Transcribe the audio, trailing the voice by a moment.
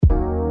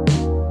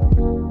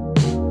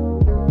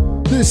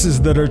This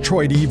is the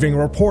Detroit Evening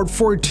Report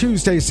for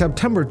Tuesday,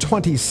 September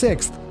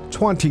 26th,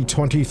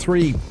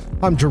 2023.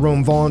 I'm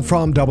Jerome Vaughn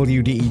from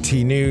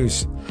WDET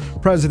News.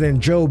 President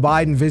Joe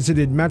Biden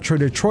visited Metro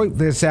Detroit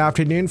this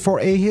afternoon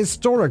for a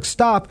historic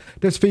stop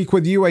to speak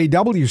with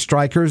UAW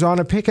strikers on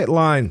a picket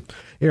line.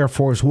 Air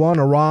Force One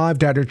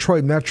arrived at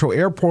Detroit Metro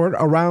Airport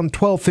around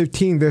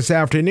 12:15 this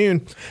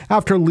afternoon.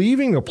 After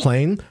leaving the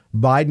plane,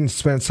 Biden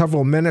spent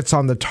several minutes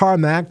on the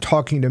tarmac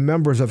talking to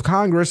members of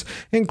Congress,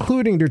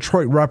 including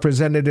Detroit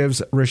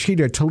Representatives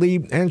Rashida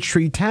Tlaib and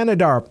Sri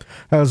Thanedar,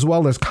 as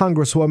well as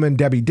Congresswoman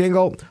Debbie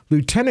Dingell,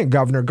 Lieutenant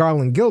Governor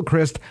Garland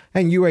Gilchrist,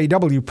 and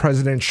UAW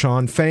President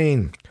Shawn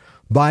Fain.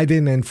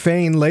 Biden and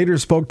Fain later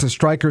spoke to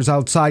strikers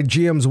outside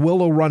GM's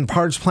Willow Run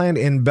parts plant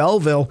in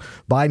Belleville.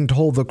 Biden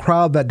told the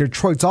crowd that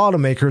Detroit's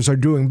automakers are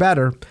doing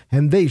better,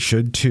 and they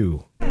should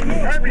too. You've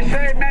heard me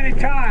say it many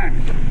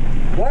times.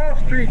 Wall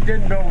Street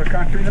didn't build the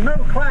country. The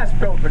middle class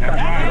built the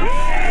country.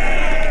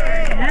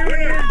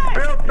 Unions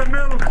built the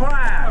middle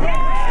class.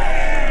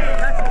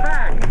 That's a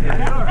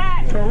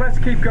fact. So let's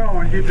keep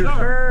going. You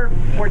deserve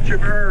what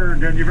you've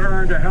earned, and you've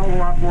earned a hell of a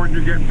lot more than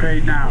you're getting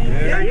paid now.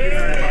 Thank you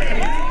very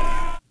much.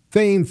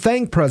 Fain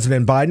thanked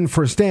President Biden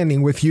for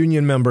standing with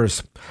union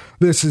members.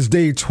 This is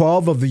day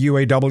 12 of the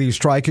UAW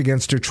strike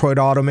against Detroit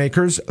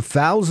automakers.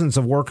 Thousands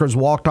of workers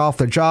walked off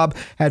the job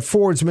at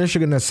Ford's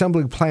Michigan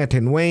assembly plant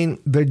in Wayne,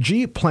 the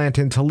Jeep plant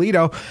in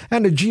Toledo,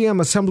 and a GM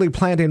assembly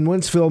plant in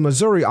Wentzville,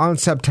 Missouri on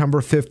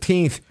September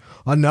 15th.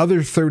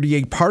 Another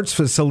 38 parts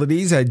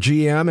facilities at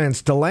GM and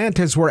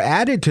Stellantis were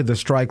added to the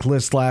strike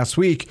list last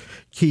week.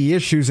 Key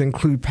issues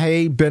include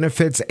pay,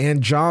 benefits,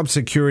 and job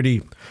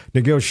security.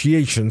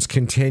 Negotiations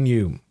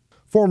continue.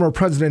 Former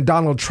President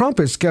Donald Trump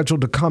is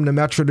scheduled to come to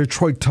Metro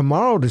Detroit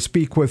tomorrow to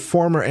speak with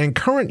former and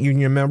current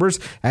union members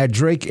at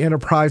Drake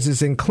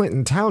Enterprises in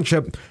Clinton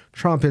Township.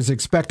 Trump is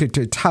expected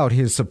to tout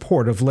his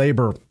support of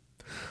labor.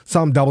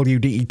 Some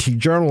WDET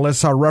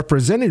journalists are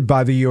represented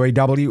by the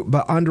UAW,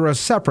 but under a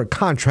separate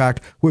contract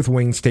with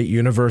Wayne State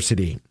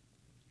University.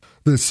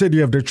 The city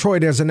of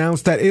Detroit has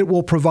announced that it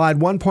will provide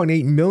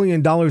 $1.8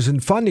 million in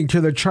funding to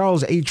the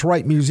Charles H.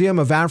 Wright Museum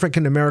of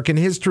African American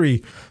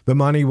History. The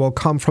money will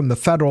come from the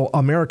Federal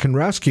American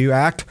Rescue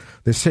Act.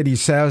 The city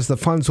says the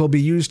funds will be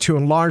used to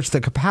enlarge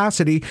the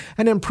capacity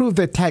and improve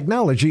the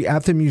technology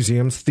at the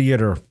museum's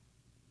theater.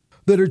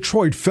 The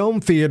Detroit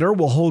Film Theater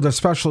will hold a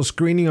special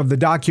screening of the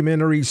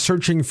documentary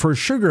Searching for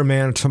Sugar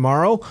Man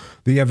tomorrow.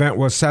 The event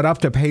was set up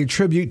to pay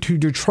tribute to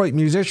Detroit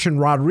musician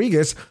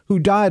Rodriguez, who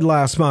died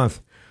last month.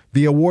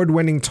 The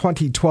award-winning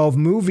 2012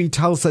 movie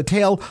tells the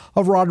tale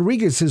of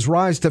Rodriguez's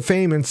rise to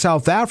fame in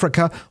South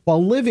Africa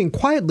while living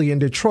quietly in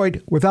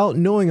Detroit without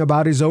knowing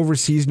about his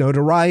overseas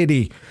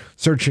notoriety.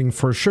 Searching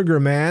for Sugar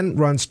Man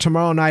runs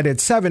tomorrow night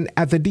at 7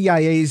 at the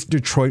DIA's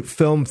Detroit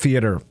Film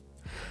Theater.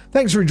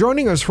 Thanks for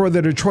joining us for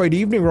the Detroit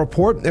Evening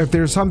Report. If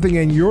there's something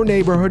in your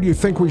neighborhood you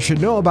think we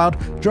should know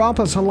about, drop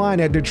us a line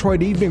at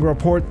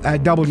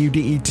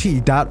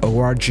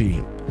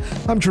DetroitEveningReport@WDET.org.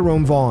 I'm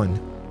Jerome Vaughn,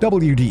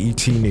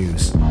 WDET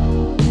News.